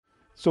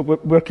So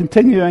we're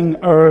continuing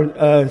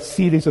our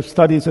series of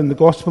studies in the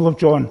Gospel of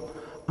John.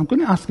 I'm going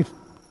to ask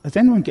has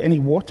anyone got any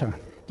water?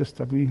 Just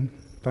a wee,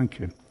 thank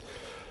you.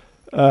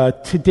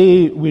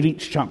 Today we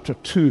reach chapter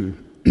 2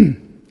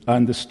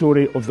 and the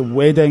story of the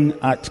wedding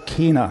at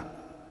Cana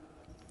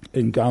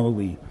in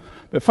Galilee.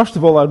 But first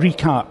of all, I'll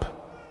recap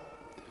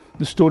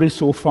the story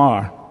so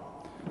far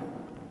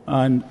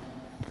and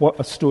what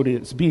a story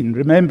it's been.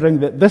 Remembering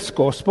that this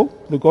Gospel,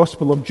 the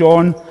Gospel of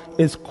John,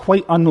 is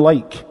quite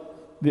unlike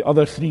the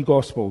other three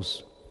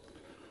Gospels.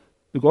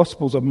 The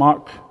Gospels of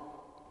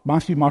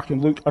Matthew, Mark,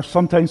 and Luke are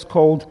sometimes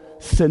called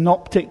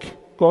synoptic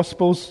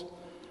Gospels.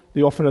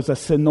 They offer us a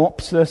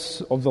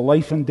synopsis of the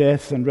life and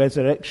death and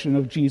resurrection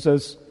of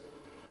Jesus,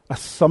 a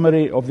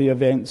summary of the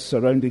events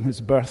surrounding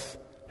his birth,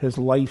 his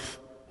life,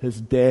 his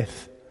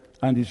death,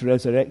 and his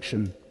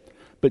resurrection.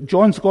 But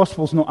John's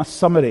Gospel is not a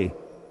summary.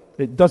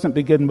 It doesn't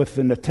begin with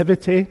the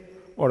nativity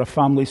or a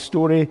family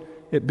story.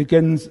 It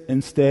begins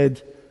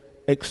instead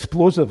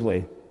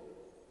explosively.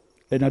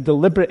 In a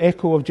deliberate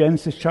echo of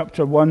Genesis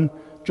chapter 1,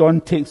 John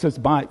takes us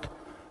back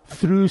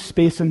through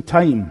space and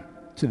time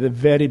to the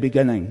very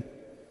beginning,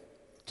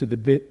 to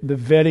the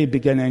very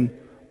beginning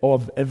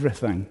of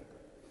everything,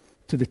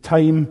 to the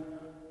time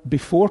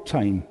before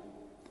time,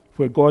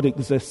 where God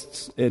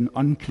exists in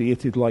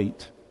uncreated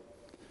light,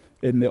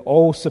 in the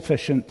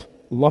all-sufficient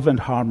love and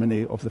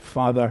harmony of the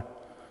Father,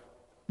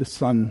 the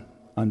Son,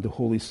 and the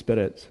Holy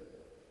Spirit.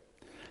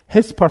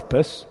 His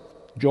purpose,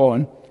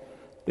 John,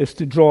 is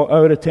to draw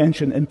our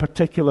attention in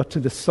particular to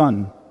the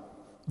Son,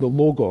 the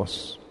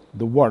Logos,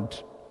 the Word.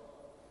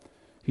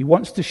 He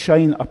wants to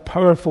shine a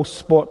powerful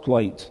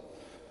spotlight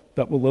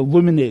that will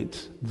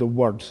illuminate the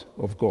Word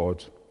of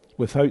God,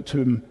 without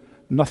whom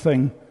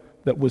nothing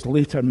that was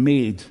later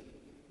made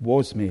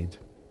was made.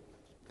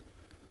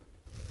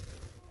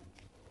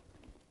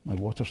 My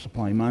water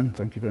supply man,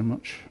 thank you very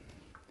much.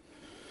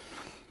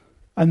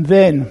 And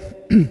then,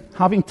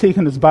 having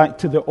taken us back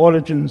to the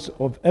origins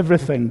of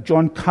everything,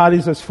 John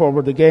carries us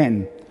forward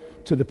again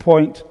to the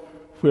point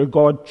where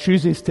God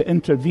chooses to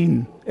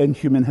intervene in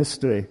human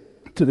history,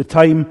 to the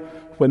time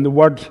when the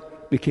Word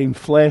became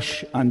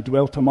flesh and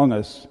dwelt among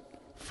us,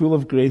 full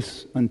of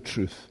grace and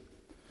truth,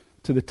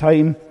 to the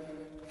time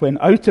when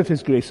out of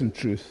his grace and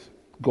truth,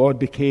 God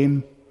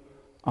became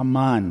a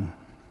man,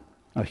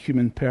 a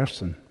human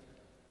person,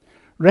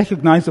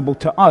 recognizable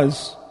to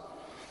us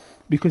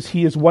because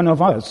he is one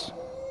of us,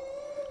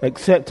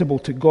 acceptable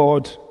to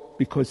God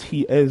because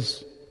he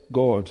is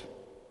God,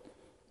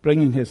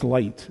 bringing his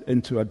light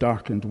into a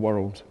darkened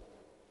world.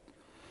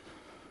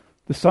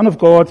 The Son of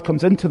God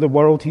comes into the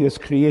world he has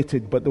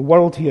created, but the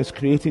world he has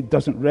created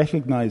doesn't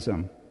recognize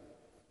him.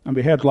 And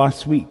we heard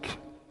last week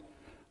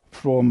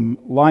from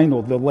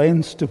Lionel the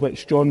lens to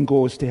which John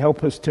goes to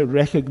help us to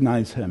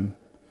recognize him,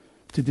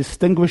 to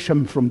distinguish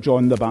him from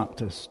John the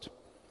Baptist,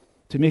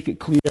 to make it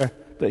clear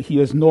that he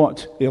is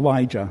not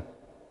Elijah,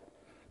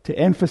 to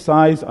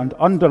emphasize and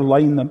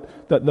underline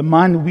that the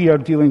man we are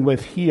dealing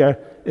with here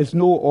is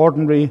no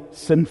ordinary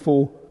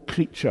sinful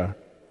creature,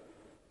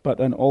 but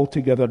an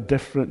altogether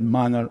different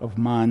manner of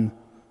man,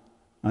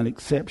 an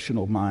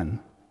exceptional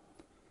man,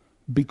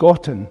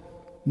 begotten,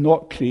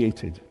 not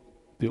created,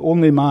 the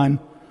only man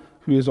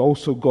who is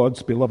also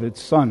God's beloved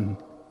Son,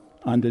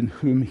 and in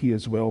whom he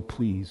is well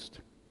pleased.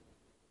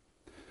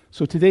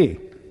 So today,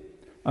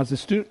 as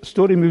the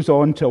story moves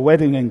on to a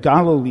wedding in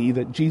Galilee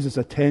that Jesus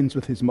attends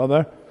with his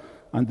mother,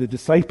 and the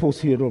disciples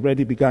here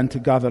already began to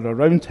gather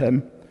around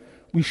him,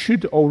 we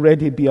should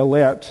already be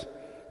alert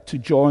to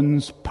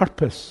John's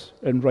purpose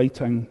in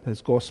writing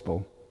his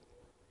gospel.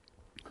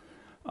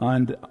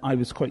 And I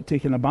was quite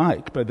taken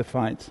aback by the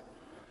fact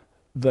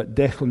that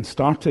Declan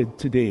started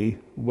today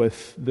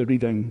with the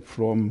reading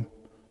from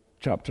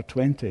chapter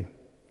 20,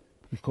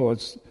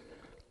 because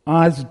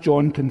as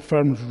John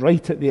confirms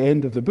right at the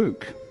end of the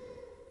book,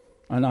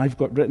 and I've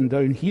got written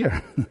down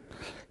here,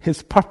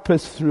 his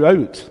purpose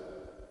throughout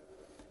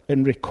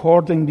in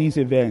recording these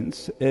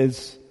events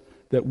is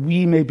that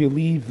we may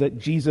believe that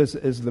Jesus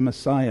is the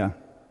Messiah,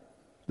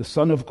 the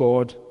Son of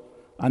God,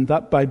 and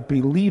that by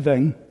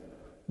believing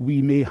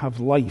we may have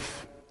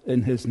life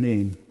in his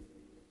name.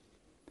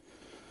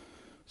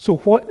 So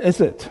what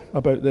is it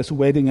about this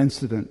wedding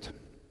incident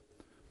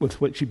with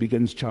which he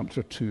begins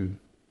chapter 2?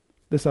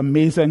 This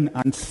amazing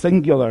and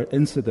singular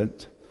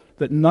incident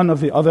that none of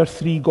the other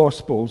three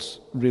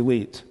Gospels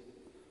relate.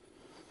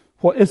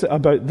 What is it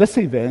about this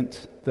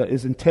event that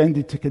is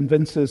intended to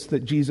convince us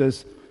that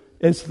Jesus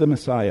is the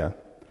Messiah?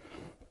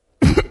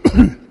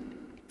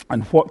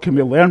 And what can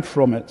we learn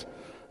from it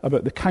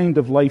about the kind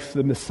of life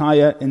the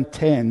Messiah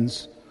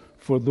intends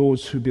for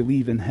those who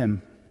believe in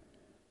him?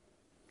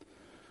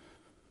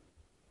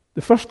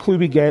 The first clue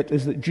we get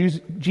is that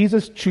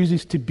Jesus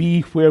chooses to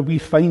be where we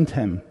find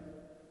him.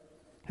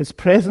 His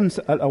presence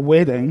at a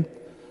wedding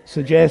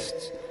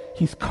suggests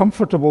he's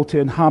comfortable to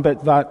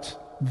inhabit that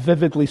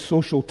vividly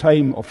social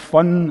time of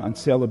fun and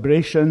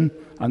celebration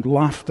and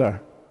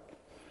laughter.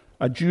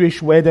 A Jewish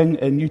wedding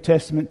in New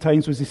Testament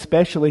times was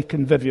especially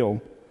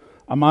convivial.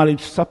 A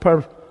marriage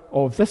supper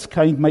of this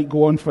kind might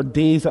go on for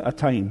days at a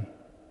time.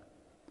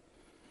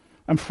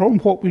 And from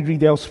what we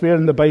read elsewhere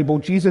in the Bible,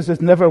 Jesus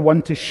is never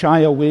one to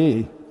shy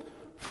away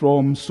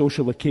from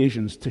social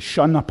occasions, to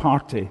shun a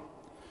party,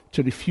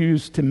 to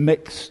refuse to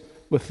mix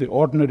with the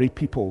ordinary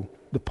people,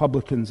 the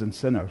publicans and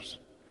sinners.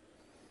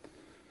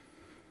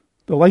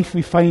 The life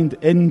we find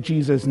in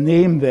Jesus'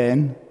 name,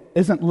 then,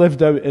 isn't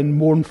lived out in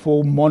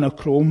mournful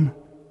monochrome.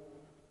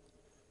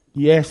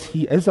 Yes,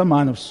 he is a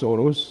man of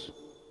sorrows,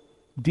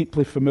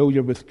 deeply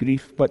familiar with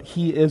grief, but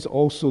he is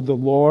also the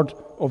Lord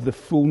of the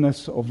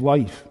fullness of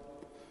life,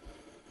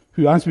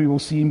 who, as we will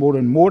see more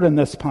and more in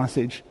this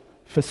passage,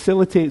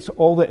 facilitates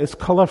all that is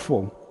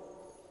colourful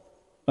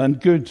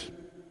and good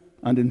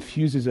and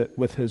infuses it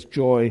with his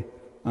joy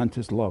and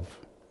his love.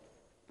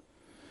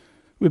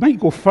 We might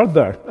go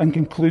further and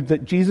conclude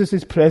that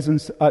Jesus'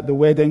 presence at the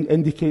wedding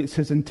indicates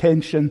his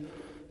intention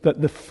that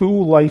the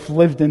full life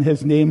lived in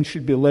his name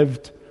should be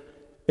lived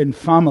in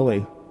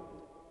family,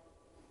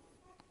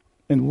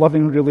 in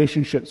loving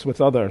relationships with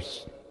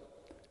others,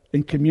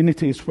 in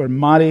communities where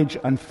marriage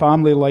and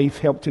family life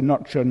help to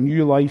nurture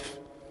new life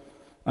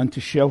and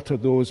to shelter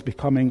those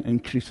becoming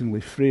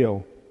increasingly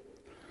frail.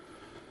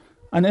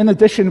 And in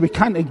addition, we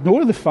can't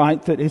ignore the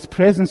fact that his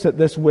presence at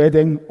this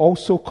wedding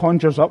also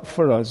conjures up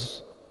for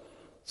us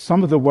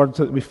some of the words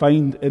that we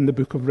find in the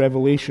book of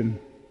Revelation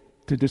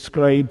to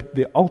describe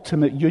the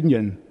ultimate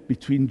union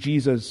between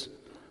Jesus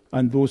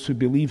and those who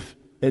believe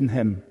in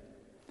him.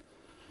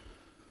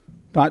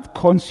 That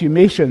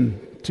consummation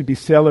to be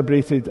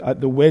celebrated at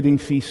the wedding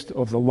feast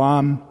of the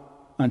Lamb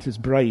and his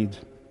bride,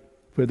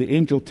 where the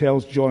angel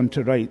tells John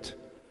to write,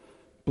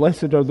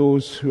 "Blessed are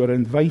those who are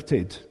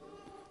invited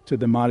to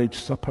the marriage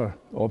supper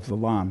of the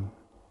Lamb."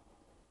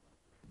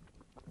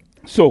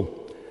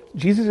 So,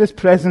 Jesus'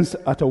 presence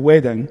at a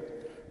wedding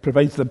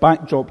provides the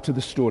backdrop to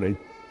the story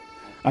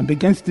and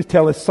begins to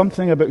tell us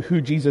something about who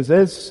Jesus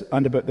is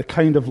and about the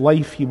kind of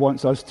life he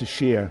wants us to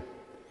share.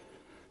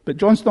 But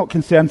John's not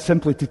concerned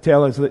simply to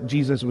tell us that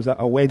Jesus was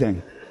at a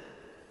wedding.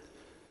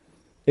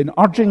 In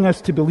urging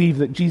us to believe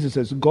that Jesus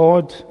is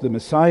God, the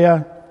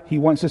Messiah, he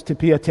wants us to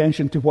pay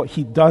attention to what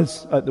he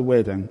does at the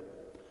wedding.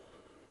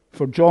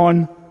 For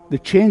John, the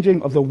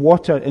changing of the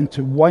water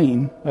into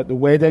wine at the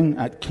wedding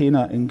at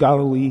Cana in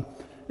Galilee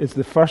is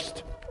the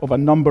first of a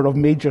number of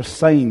major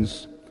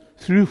signs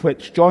through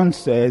which John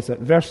says at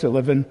verse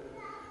 11,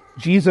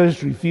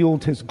 Jesus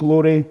revealed his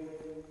glory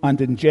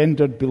and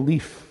engendered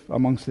belief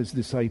amongst his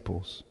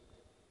disciples.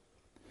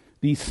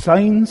 These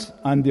signs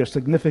and their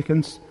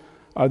significance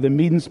are the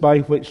means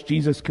by which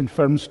Jesus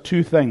confirms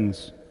two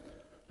things: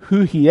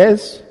 who he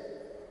is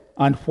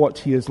and what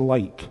he is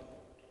like.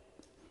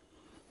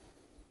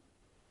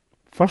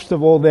 First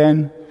of all,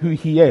 then, who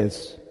he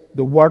is,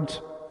 the Word,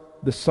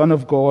 the Son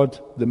of God,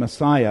 the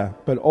Messiah,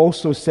 but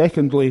also,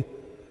 secondly,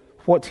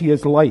 what he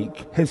is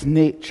like, his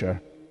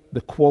nature,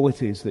 the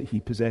qualities that he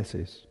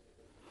possesses.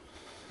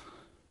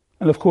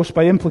 And of course,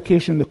 by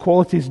implication, the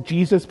qualities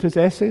Jesus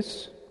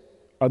possesses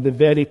are the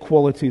very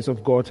qualities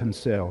of God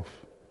himself.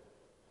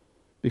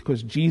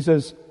 Because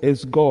Jesus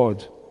is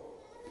God,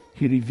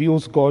 he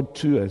reveals God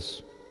to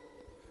us.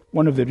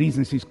 One of the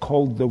reasons he's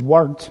called the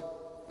Word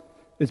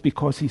is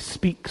because he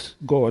speaks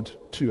God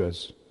to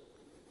us.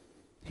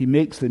 He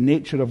makes the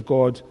nature of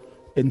God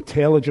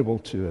intelligible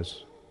to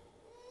us.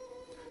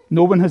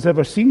 No one has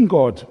ever seen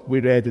God, we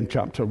read in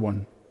chapter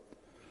 1.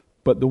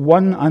 But the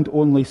one and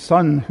only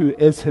Son, who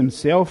is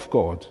himself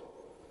God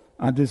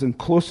and is in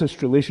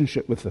closest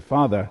relationship with the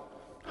Father,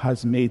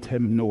 has made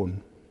him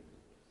known.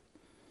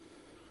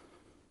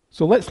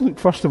 So let's look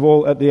first of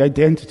all at the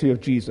identity of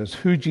Jesus,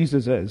 who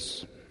Jesus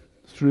is,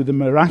 through the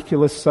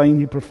miraculous sign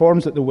he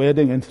performs at the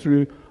wedding and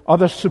through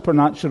other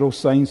supernatural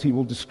signs he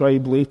will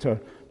describe later.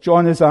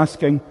 John is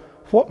asking,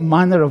 what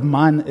manner of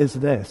man is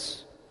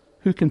this?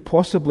 Who can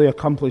possibly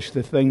accomplish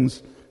the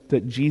things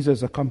that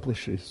Jesus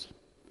accomplishes?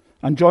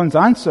 And John's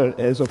answer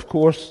is, of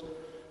course,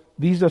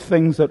 these are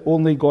things that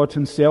only God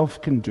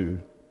himself can do.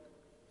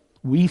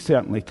 We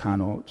certainly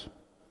cannot.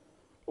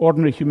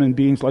 Ordinary human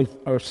beings like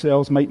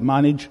ourselves might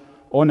manage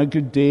on a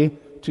good day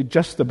to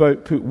just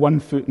about put one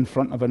foot in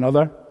front of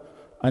another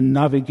and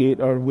navigate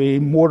our way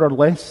more or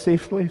less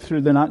safely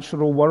through the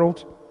natural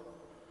world.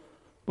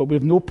 But we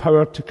have no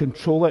power to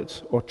control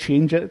it or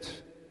change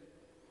it.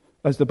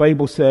 As the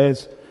Bible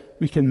says,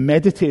 we can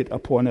meditate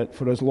upon it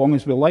for as long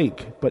as we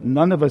like, but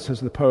none of us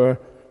has the power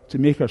to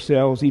make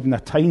ourselves even a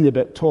tiny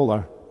bit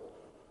taller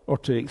or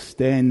to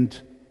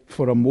extend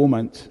for a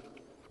moment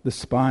the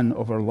span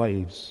of our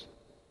lives.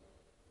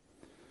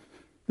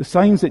 The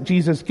signs that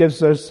Jesus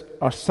gives us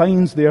are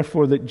signs,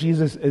 therefore, that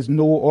Jesus is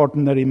no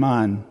ordinary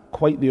man,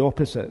 quite the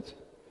opposite.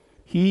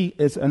 He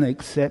is an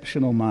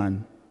exceptional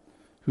man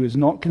who is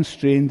not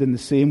constrained in the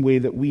same way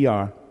that we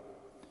are.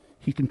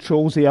 He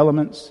controls the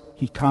elements,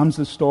 he calms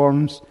the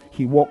storms,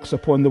 he walks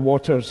upon the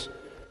waters,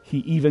 he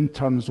even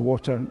turns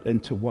water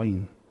into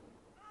wine.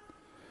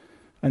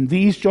 And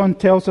these, John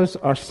tells us,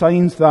 are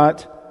signs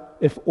that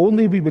if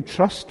only we would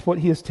trust what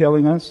he is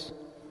telling us,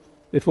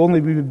 if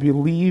only we would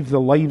believe the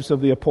lives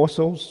of the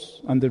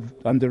apostles and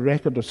the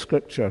record of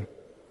Scripture,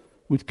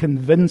 would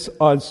convince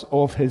us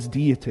of his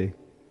deity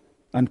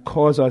and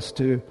cause us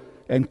to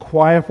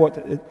inquire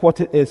what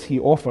it is he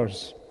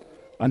offers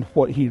and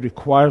what he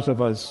requires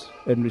of us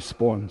in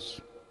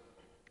response.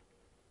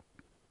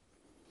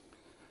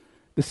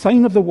 The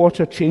sign of the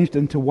water changed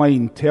into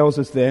wine tells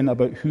us then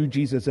about who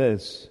Jesus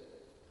is.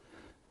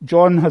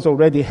 John has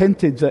already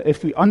hinted that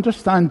if we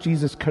understand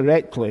Jesus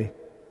correctly,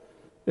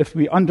 if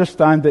we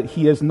understand that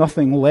he is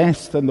nothing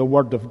less than the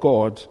Word of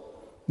God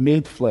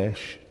made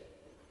flesh,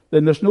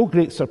 then there's no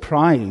great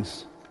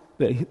surprise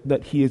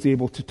that he is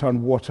able to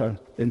turn water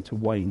into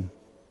wine.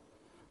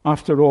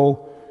 After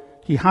all,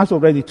 he has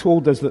already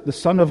told us that the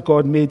Son of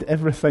God made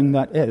everything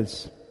that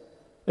is,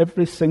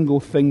 every single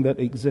thing that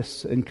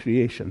exists in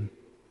creation.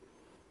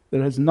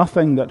 There is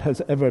nothing that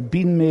has ever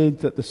been made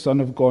that the Son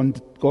of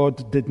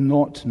God did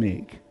not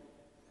make.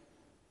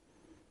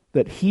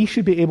 That he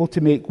should be able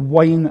to make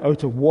wine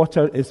out of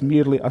water is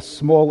merely a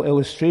small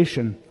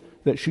illustration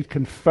that should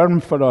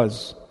confirm for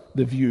us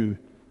the view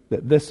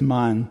that this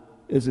man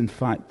is in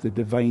fact the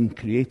divine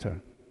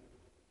creator.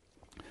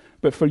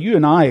 But for you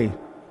and I,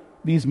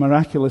 these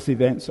miraculous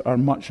events are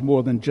much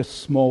more than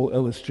just small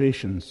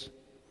illustrations.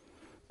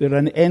 They're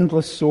an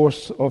endless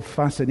source of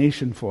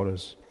fascination for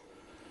us,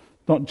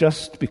 not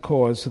just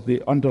because they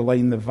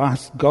underline the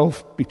vast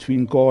gulf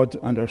between God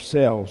and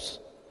ourselves,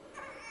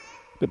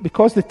 but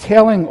because the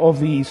telling of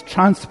these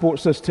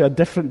transports us to a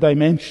different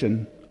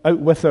dimension, out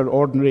with our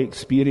ordinary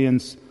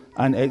experience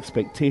and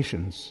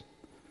expectations.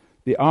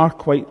 They are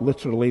quite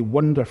literally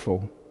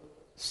wonderful,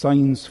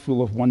 signs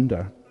full of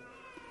wonder.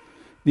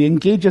 They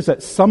engage us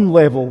at some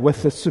level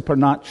with the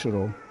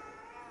supernatural,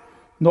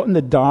 not in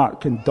the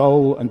dark and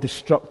dull and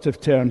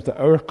destructive terms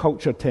that our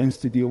culture tends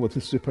to deal with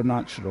the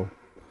supernatural,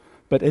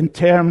 but in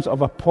terms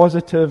of a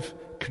positive,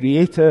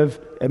 creative,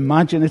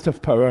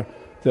 imaginative power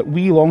that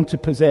we long to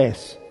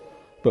possess,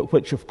 but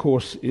which, of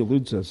course,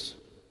 eludes us.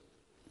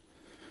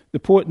 The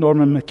poet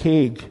Norman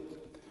MacCaig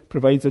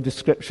provides a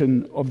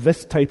description of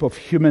this type of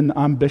human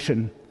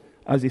ambition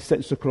as he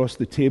sits across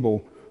the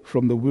table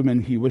from the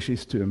woman he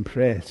wishes to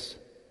impress.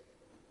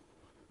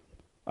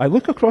 I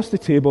look across the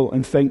table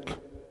and think,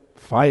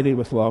 fiery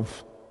with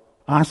love,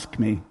 ask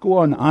me, go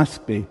on,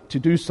 ask me to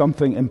do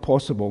something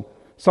impossible,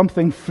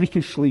 something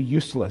freakishly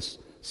useless,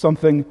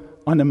 something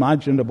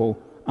unimaginable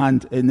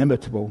and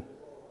inimitable,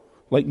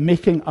 like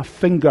making a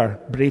finger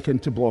break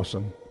into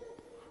blossom,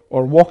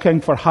 or walking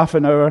for half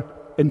an hour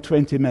in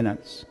 20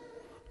 minutes,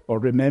 or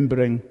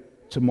remembering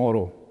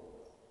tomorrow.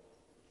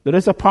 There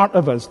is a part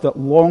of us that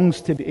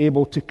longs to be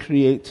able to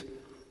create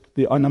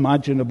the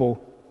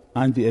unimaginable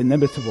and the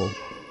inimitable.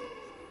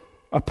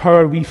 A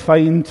power we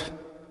find,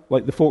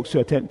 like the folks who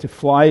attempt to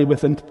fly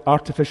with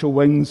artificial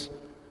wings,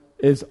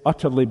 is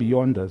utterly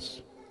beyond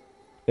us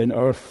in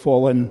our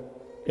fallen,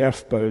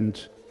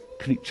 earthbound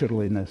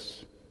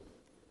creatureliness.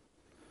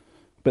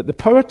 But the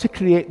power to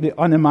create the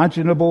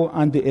unimaginable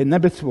and the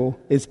inimitable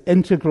is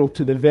integral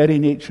to the very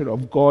nature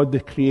of God the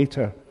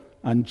Creator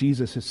and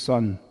Jesus His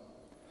Son.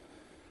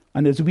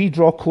 And as we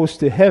draw close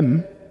to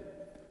Him,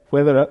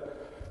 whether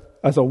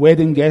as a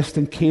wedding guest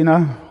in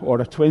Cana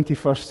or a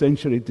 21st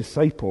century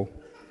disciple,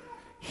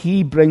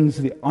 He brings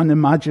the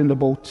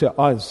unimaginable to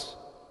us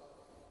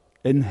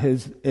in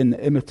His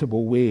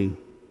inimitable way.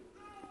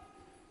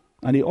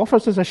 And He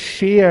offers us a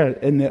share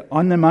in the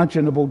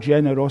unimaginable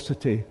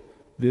generosity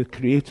the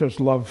Creator's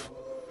love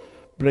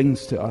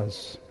brings to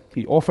us.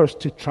 He offers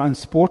to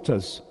transport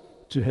us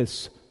to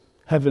His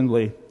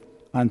heavenly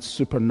and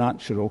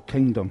supernatural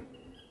kingdom.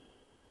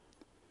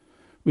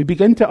 We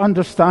begin to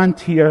understand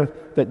here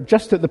that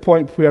just at the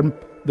point where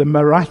the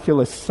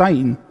miraculous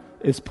sign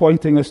is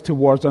pointing us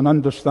towards an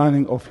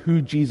understanding of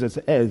who Jesus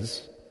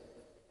is,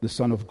 the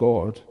Son of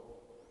God,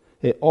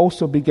 it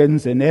also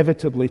begins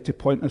inevitably to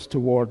point us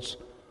towards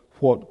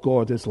what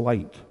God is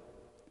like.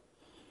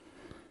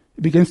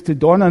 It begins to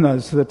dawn on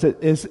us that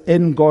it is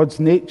in God's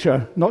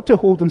nature not to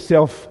hold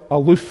Himself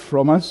aloof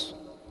from us,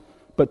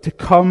 but to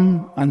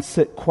come and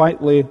sit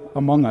quietly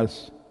among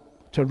us,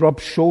 to rub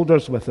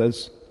shoulders with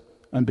us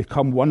and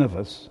become one of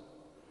us,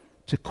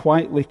 to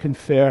quietly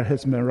confer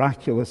His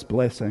miraculous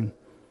blessing,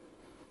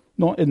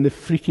 not in the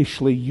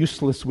freakishly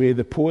useless way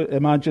the poet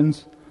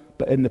imagines,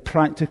 but in the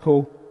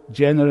practical,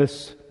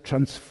 generous,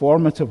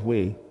 transformative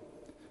way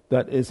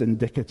that is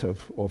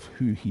indicative of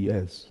who He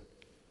is.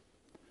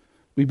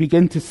 We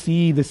begin to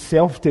see the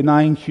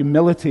self-denying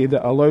humility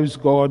that allows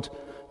God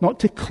not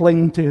to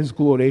cling to His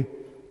glory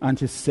and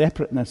His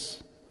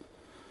separateness,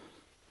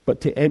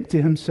 but to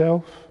empty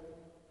Himself,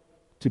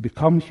 to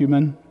become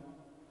human,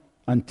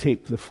 and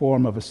take the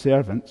form of a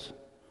servant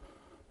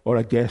or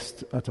a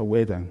guest at a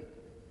wedding.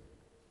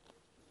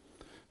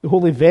 The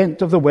whole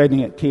event of the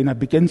wedding at Cana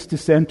begins to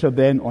center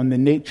then on the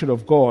nature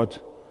of God,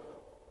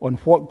 on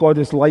what God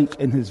is like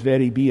in His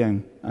very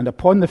being, and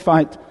upon the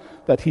fact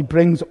that He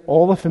brings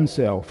all of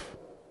Himself,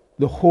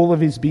 the whole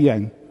of His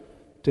being,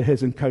 to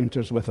His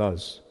encounters with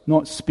us,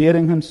 not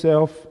sparing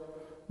Himself,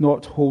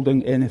 not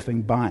holding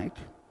anything back.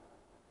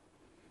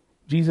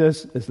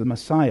 Jesus is the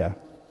Messiah,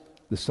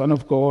 the Son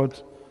of God,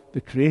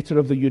 the Creator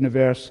of the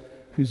universe,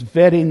 whose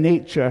very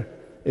nature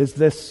is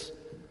this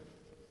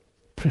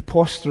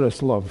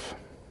preposterous love,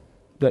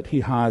 that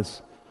he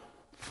has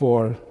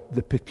for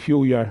the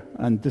peculiar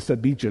and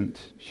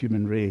disobedient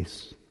human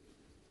race.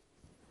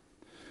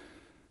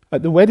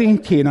 At the wedding in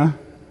Cana,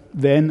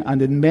 then,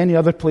 and in many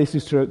other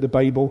places throughout the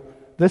Bible,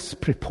 this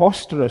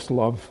preposterous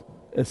love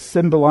is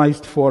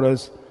symbolized for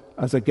us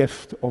as a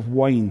gift of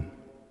wine.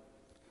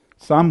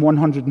 Psalm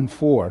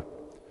 104,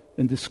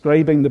 in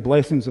describing the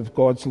blessings of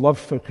God's love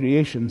for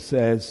creation,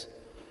 says,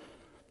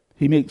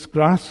 "He makes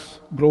grass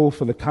grow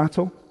for the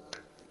cattle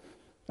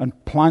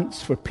and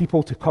plants for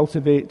people to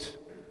cultivate,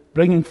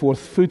 bringing forth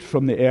food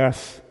from the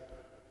earth,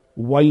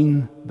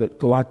 wine that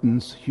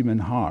gladdens human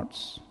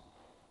hearts."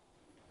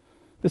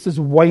 This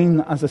is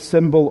wine as a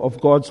symbol of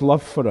God's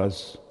love for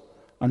us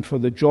and for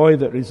the joy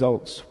that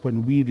results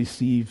when we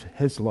receive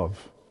his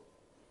love.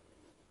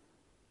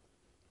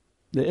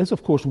 There is,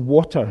 of course,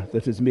 water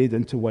that is made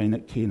into wine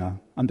at Cana,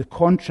 and the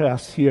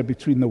contrast here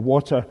between the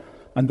water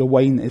and the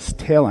wine is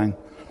telling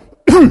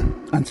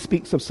and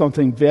speaks of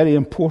something very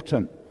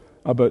important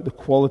about the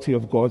quality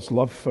of God's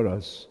love for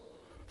us.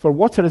 For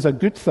water is a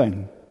good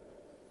thing.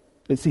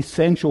 It's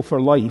essential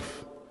for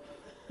life.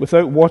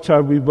 Without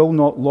water, we will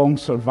not long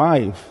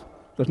survive.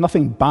 There's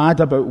nothing bad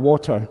about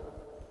water.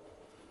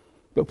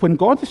 But when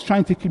God is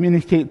trying to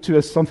communicate to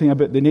us something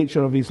about the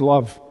nature of his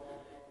love,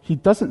 he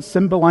doesn't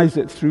symbolize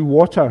it through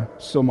water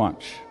so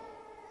much.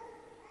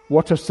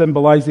 Water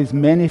symbolizes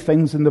many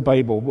things in the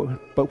Bible,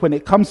 but when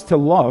it comes to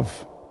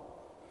love,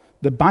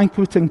 the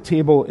banqueting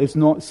table is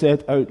not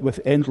set out with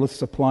endless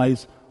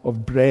supplies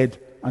of bread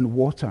and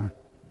water.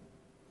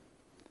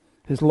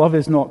 His love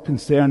is not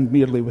concerned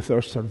merely with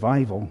our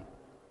survival.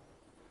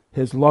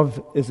 His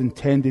love is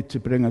intended to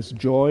bring us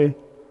joy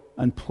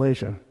and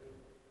pleasure.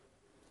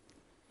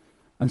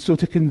 And so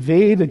to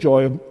convey the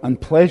joy and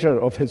pleasure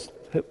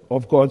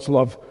of God's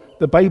love,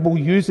 the Bible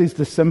uses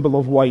the symbol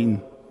of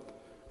wine,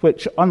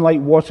 which,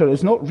 unlike water,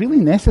 is not really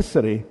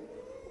necessary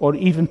or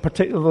even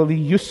particularly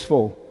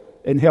useful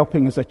in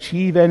helping us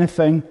achieve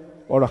anything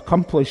or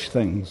accomplish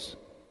things.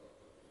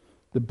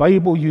 The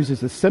Bible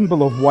uses the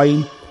symbol of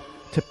wine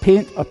to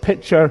paint a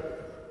picture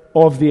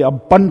of the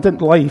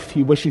abundant life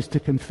he wishes to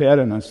confer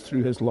on us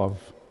through his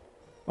love,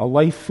 a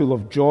life full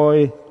of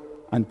joy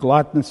and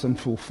gladness and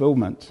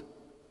fulfillment.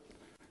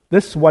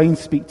 This wine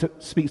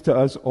speaks to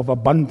us of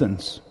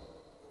abundance,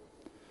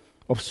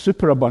 of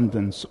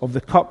superabundance, of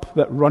the cup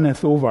that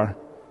runneth over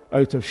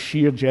out of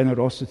sheer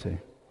generosity.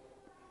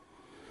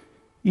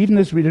 Even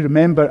as we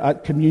remember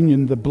at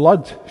communion the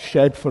blood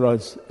shed for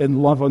us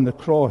in love on the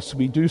cross,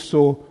 we do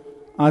so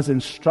as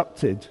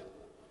instructed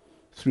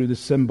through the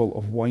symbol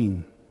of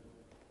wine.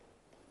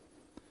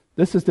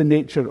 This is the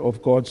nature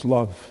of God's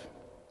love,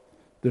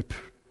 the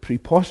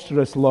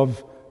preposterous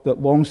love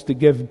that longs to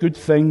give good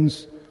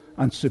things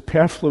and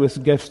superfluous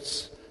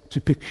gifts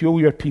to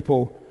peculiar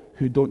people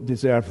who don't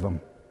deserve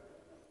them.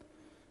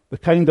 The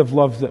kind of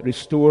love that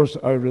restores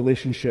our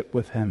relationship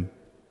with him.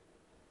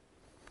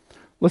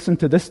 Listen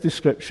to this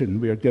description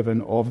we are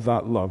given of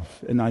that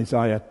love in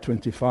Isaiah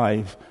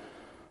 25.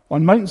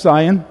 "On Mount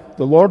Zion,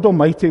 the Lord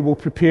Almighty will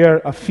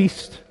prepare a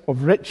feast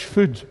of rich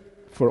food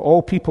for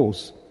all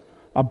peoples,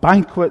 a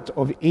banquet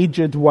of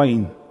aged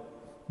wine,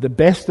 the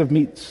best of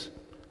meats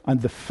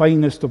and the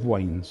finest of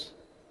wines.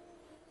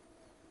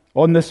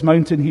 On this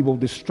mountain he will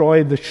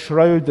destroy the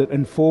shroud that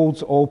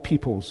enfolds all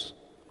peoples,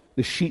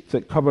 the sheet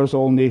that covers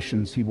all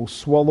nations. He will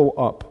swallow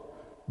up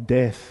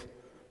death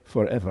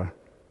forever."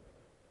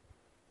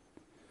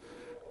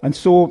 And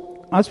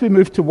so, as we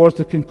move towards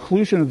the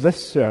conclusion of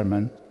this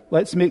sermon,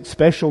 let's make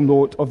special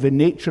note of the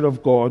nature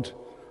of God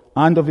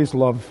and of his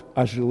love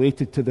as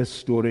related to this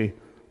story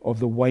of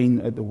the wine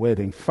at the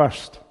wedding.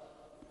 First,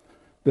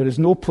 there is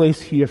no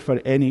place here for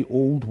any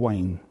old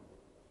wine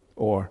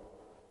or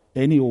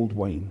any old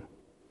wine.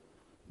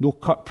 No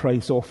cut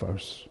price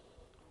offers.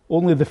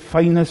 Only the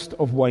finest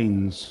of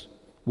wines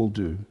will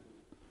do.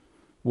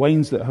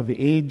 Wines that have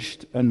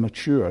aged and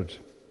matured.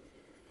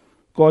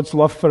 God's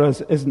love for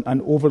us isn't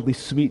an overly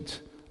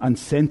sweet and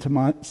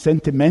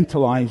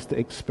sentimentalized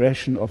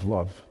expression of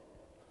love.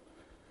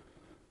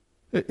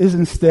 It is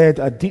instead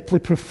a deeply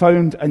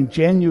profound and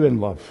genuine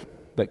love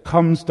that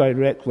comes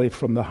directly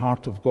from the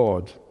heart of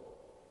God.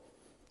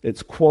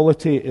 Its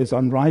quality is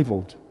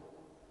unrivaled.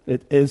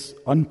 It is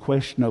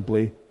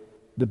unquestionably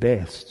the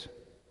best.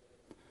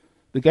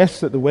 The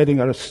guests at the wedding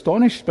are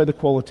astonished by the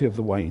quality of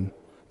the wine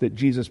that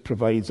Jesus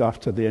provides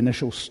after the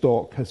initial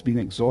stock has been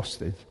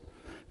exhausted.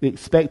 They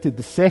expected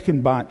the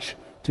second batch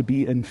to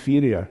be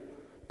inferior,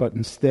 but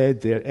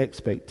instead their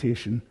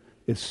expectation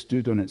is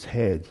stood on its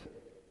head.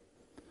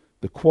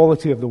 The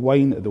quality of the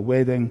wine at the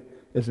wedding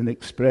is an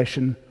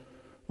expression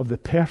of the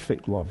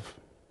perfect love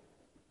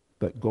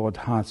that God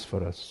has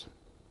for us.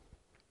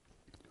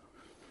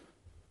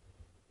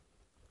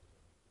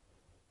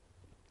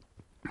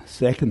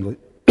 Secondly,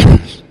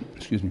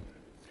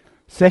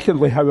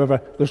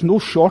 however, there's no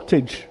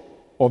shortage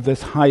of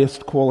this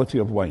highest quality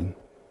of wine.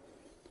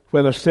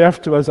 Whether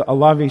served to us at a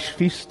lavish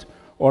feast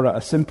or at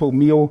a simple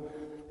meal,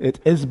 it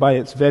is by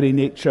its very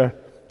nature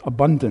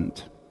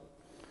abundant.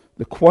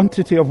 The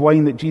quantity of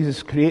wine that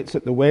Jesus creates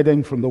at the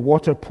wedding from the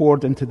water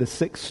poured into the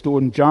 6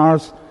 stone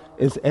jars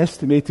is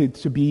estimated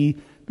to be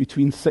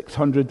between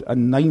 600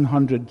 and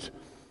 900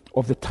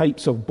 of the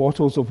types of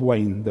bottles of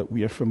wine that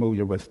we are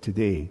familiar with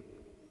today.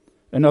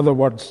 In other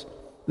words,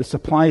 the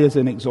supply is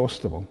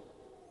inexhaustible.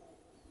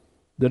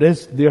 There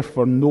is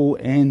therefore no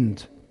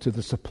end to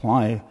the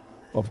supply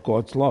of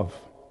God's love.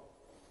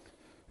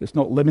 It's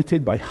not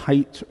limited by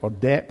height or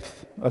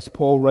depth, as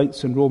Paul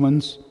writes in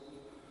Romans.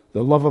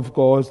 The love of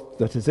God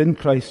that is in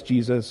Christ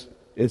Jesus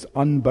is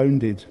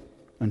unbounded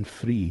and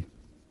free.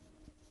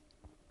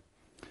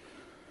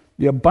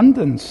 The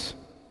abundance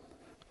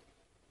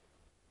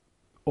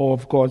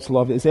of God's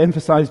love is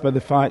emphasized by the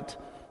fact,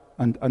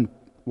 and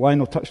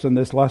Lionel touched on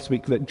this last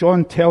week, that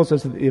John tells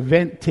us that the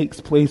event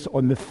takes place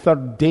on the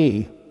 3rd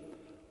day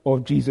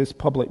of Jesus'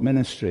 public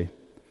ministry.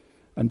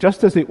 And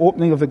just as the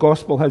opening of the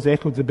gospel has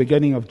echoed the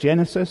beginning of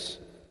Genesis,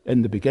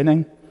 in the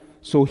beginning,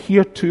 so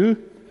here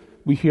too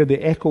we hear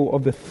the echo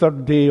of the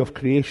 3rd day of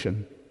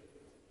creation,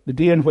 the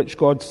day in which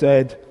God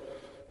said,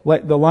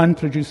 "Let the land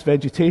produce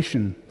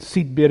vegetation,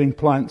 seed-bearing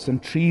plants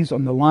and trees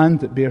on the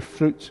land that bear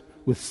fruit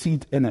with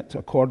seed in it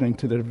according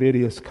to their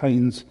various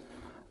kinds."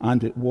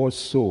 And it was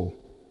so.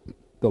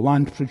 The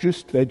land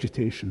produced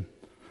vegetation,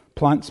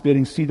 plants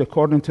bearing seed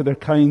according to their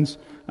kinds,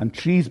 and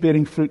trees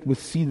bearing fruit with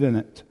seed in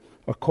it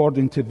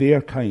according to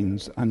their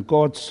kinds. And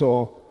God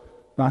saw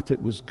that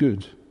it was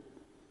good.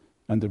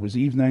 And there was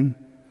evening,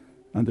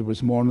 and there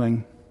was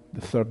morning,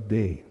 the 3rd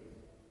day.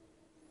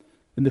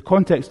 In the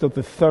context of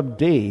the 3rd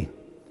day,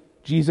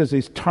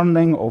 Jesus'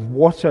 turning of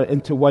water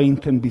into wine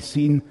can be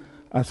seen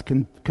as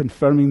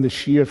confirming the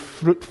sheer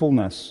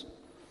fruitfulness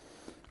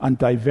and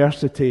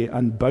diversity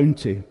and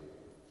bounty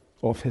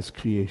of his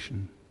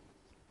creation.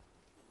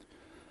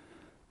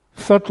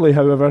 Thirdly,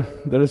 however,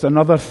 there is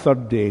another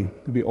 3rd day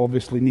that we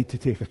obviously need to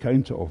take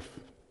account of,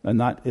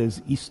 and that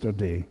is Easter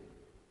Day.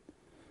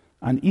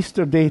 And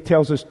Easter Day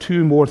tells us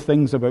 2 more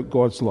things about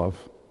God's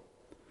love.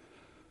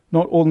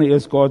 Not only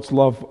is God's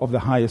love of the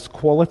highest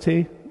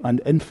quality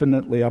and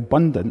infinitely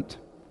abundant,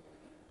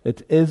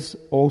 it is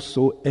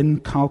also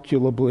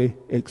incalculably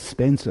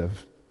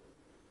expensive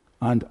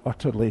and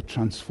utterly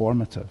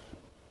transformative.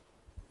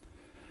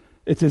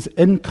 It is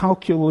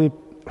incalculably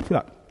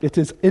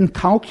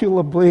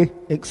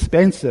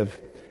expensive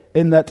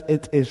in that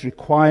it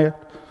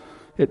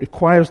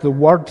requires the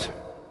Word,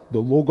 the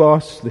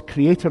Logos, the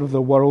Creator of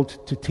the world,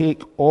 to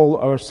take all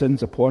our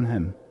sins upon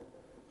him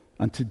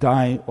and to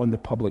die on the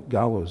public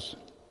gallows.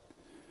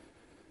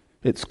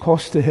 Its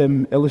cost to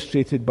him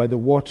illustrated by the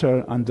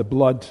water and the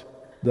blood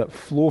that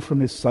flow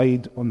from his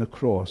side on the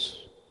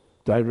cross,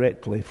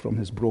 directly from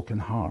his broken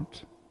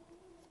heart.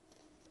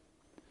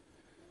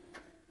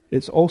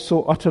 It's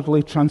also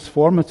utterly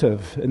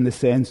transformative in the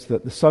sense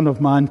that the Son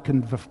of Man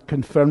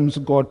confirms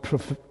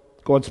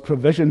God's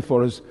provision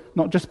for us,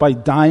 not just by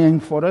dying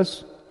for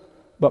us,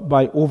 but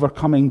by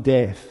overcoming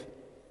death,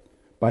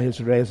 by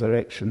his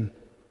resurrection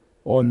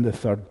on the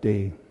 3rd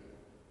day.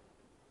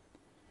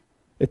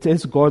 It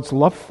is God's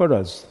love for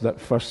us that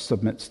first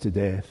submits to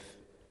death,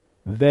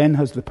 then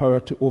has the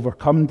power to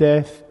overcome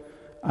death,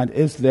 and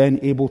is then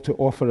able to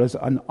offer us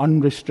an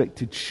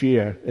unrestricted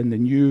share in the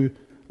new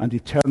and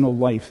eternal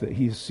life that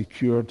he has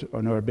secured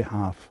on our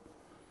behalf,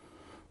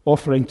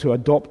 offering to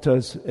adopt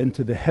us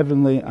into the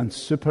heavenly and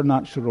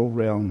supernatural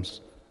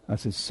realms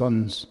as his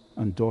sons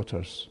and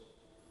daughters.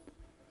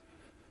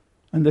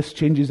 And this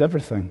changes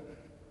everything.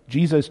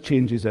 Jesus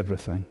changes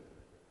everything.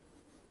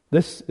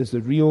 This is the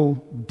real,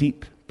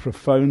 deep,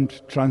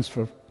 profound,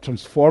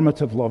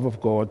 transformative love of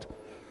God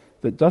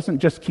that doesn't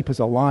just keep us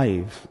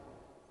alive,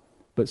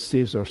 but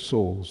saves our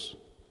souls.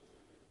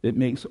 It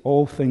makes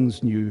all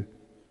things new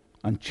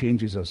and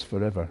changes us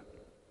forever.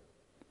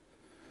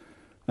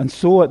 And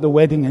so at the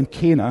wedding in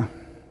Cana,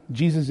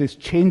 Jesus'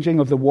 changing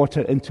of the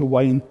water into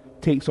wine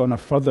takes on a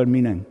further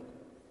meaning,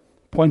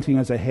 pointing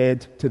us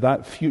ahead to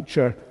that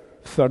future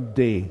 3rd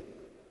day,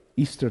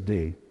 Easter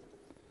Day,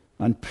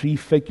 and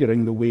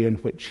prefiguring the way in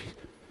which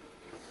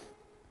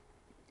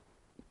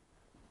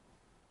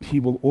he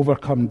will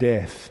overcome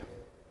death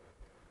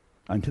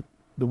and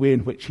the way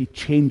in which he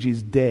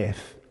changes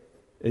death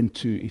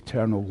into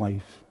eternal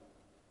life.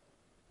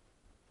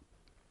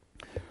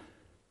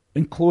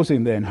 In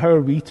closing then, how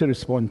are we to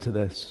respond to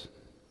this?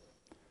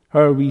 How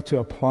are we to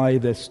apply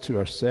this to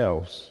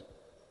ourselves?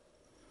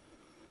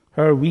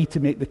 How are we to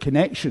make the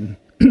connection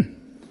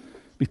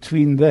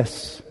between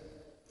this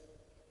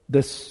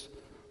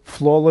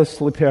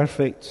flawlessly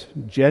perfect,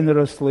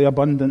 generously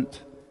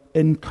abundant,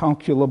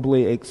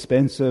 incalculably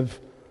expensive,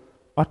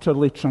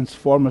 utterly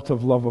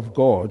transformative love of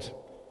God,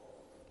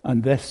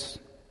 and this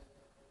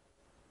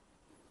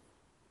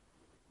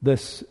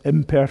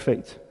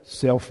imperfect,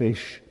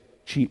 selfish,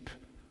 cheap,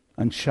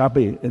 and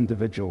shabby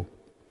individual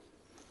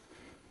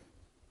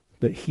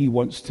that he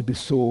wants to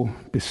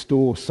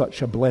bestow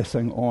such a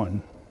blessing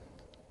on?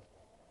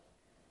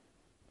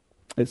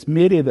 It's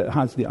Mary that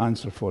has the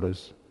answer for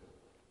us.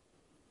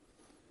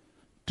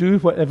 Do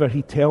whatever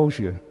he tells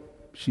you,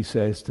 she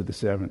says to the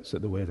servants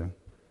at the wedding.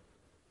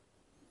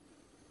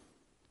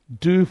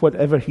 Do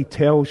whatever he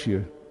tells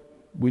you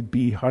would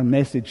be her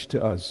message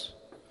to us.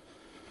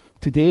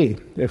 Today,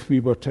 if we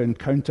were to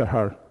encounter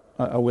her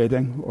at a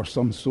wedding or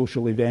some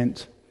social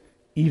event,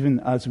 even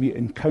as we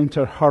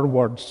encounter her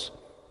words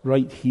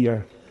right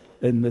here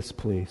in this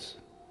place.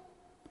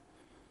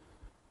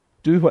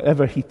 Do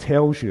whatever he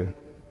tells you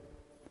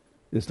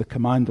is the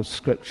command of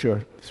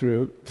Scripture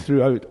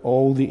throughout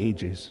all the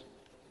ages.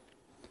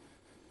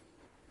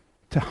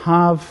 To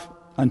have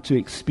and to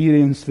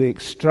experience the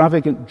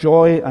extravagant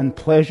joy and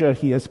pleasure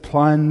he has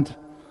planned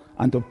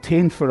and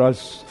obtained for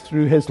us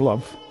through his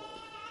love,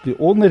 the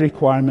only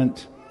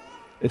requirement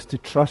is to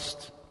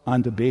trust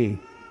and obey.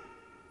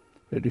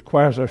 It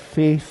requires our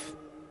faith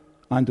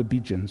and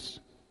obedience.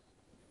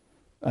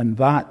 And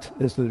that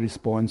is the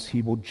response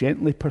he will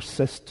gently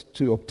persist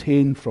to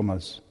obtain from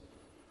us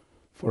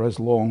for as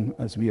long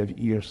as we have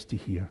ears to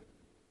hear.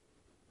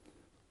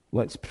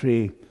 Let's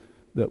pray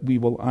that we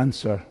will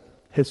answer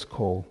his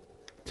call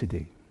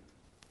today.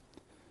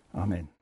 Amen.